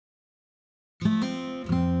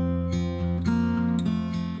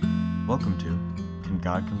Welcome to Can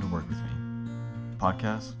God Come to Work With Me?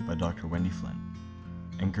 Podcast by Dr. Wendy Flint,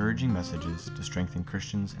 encouraging messages to strengthen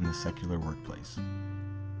Christians in the secular workplace.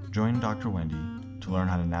 Join Dr. Wendy to learn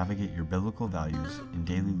how to navigate your biblical values in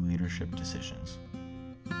daily leadership decisions.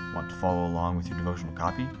 Want to follow along with your devotional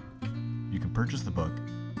copy? You can purchase the book,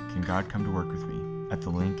 Can God Come to Work With Me, at the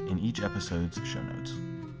link in each episode's show notes.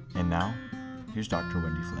 And now, here's Dr.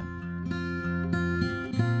 Wendy Flint.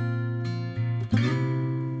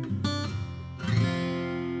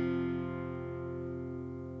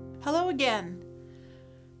 Hello again.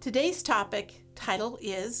 Today's title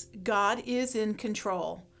is God is in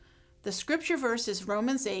Control. The scripture verse is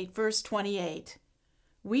Romans 8, verse 28.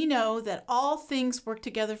 We know that all things work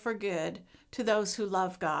together for good to those who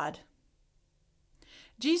love God.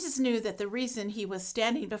 Jesus knew that the reason he was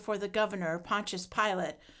standing before the governor, Pontius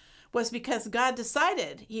Pilate, was because God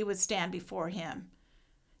decided he would stand before him.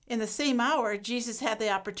 In the same hour, Jesus had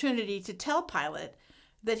the opportunity to tell Pilate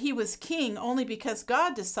that he was king only because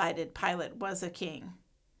God decided Pilate was a king.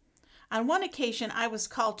 On one occasion, I was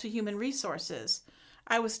called to Human Resources.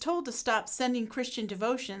 I was told to stop sending Christian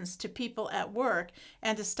devotions to people at work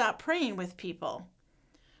and to stop praying with people.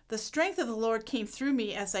 The strength of the Lord came through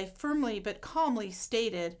me as I firmly but calmly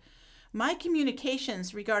stated, my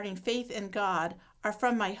communications regarding faith in God are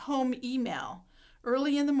from my home email,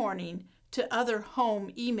 early in the morning, to other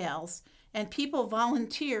home emails, and people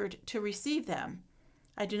volunteered to receive them.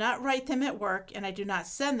 I do not write them at work, and I do not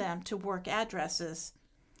send them to work addresses.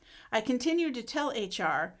 I continue to tell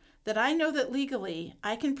HR that I know that legally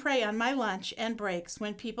I can pray on my lunch and breaks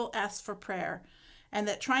when people ask for prayer, and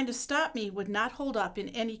that trying to stop me would not hold up in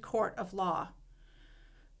any court of law.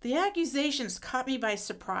 The accusations caught me by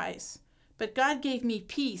surprise, but God gave me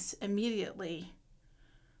peace immediately.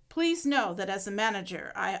 Please know that as a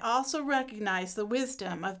manager, I also recognize the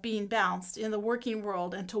wisdom of being balanced in the working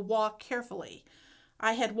world and to walk carefully.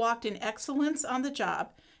 I had walked in excellence on the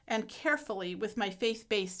job and carefully with my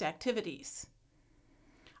faith-based activities.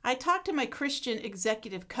 I talked to my Christian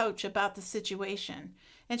executive coach about the situation,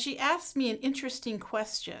 and she asked me an interesting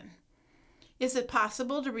question. Is it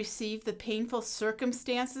possible to receive the painful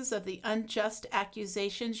circumstances of the unjust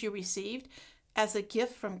accusations you received as a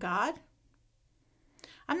gift from God?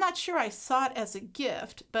 I'm not sure I saw it as a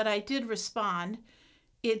gift, but I did respond.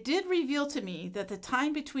 It did reveal to me that the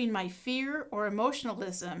time between my fear or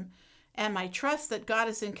emotionalism and my trust that God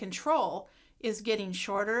is in control is getting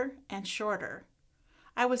shorter and shorter.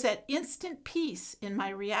 I was at instant peace in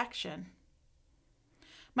my reaction.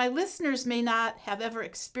 My listeners may not have ever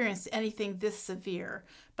experienced anything this severe,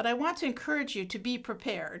 but I want to encourage you to be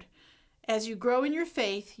prepared. As you grow in your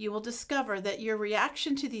faith, you will discover that your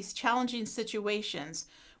reaction to these challenging situations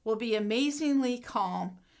will be amazingly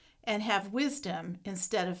calm and have wisdom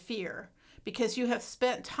instead of fear, because you have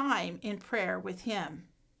spent time in prayer with Him.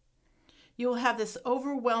 You will have this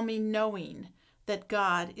overwhelming knowing that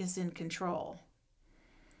God is in control.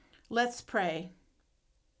 Let's pray.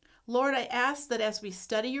 Lord, I ask that as we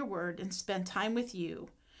study your word and spend time with you,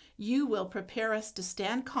 you will prepare us to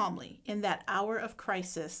stand calmly in that hour of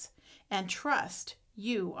crisis and trust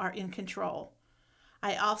you are in control.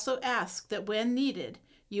 I also ask that when needed,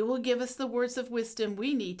 you will give us the words of wisdom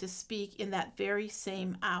we need to speak in that very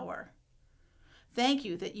same hour. Thank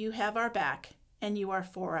you that you have our back and you are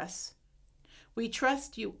for us. We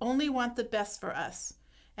trust you only want the best for us,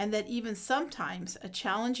 and that even sometimes a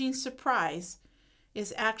challenging surprise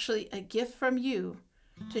is actually a gift from you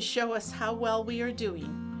to show us how well we are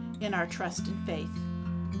doing in our trust and faith.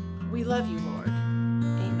 We love you, Lord.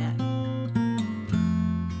 Amen.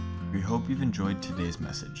 We hope you've enjoyed today's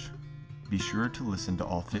message. Be sure to listen to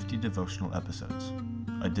all 50 devotional episodes.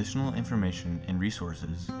 Additional information and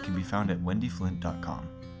resources can be found at wendyflint.com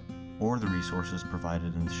or the resources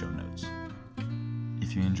provided in the show notes.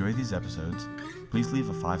 If you enjoy these episodes, please leave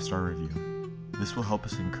a 5-star review. This will help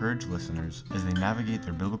us encourage listeners as they navigate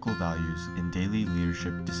their biblical values in daily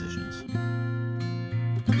leadership decisions.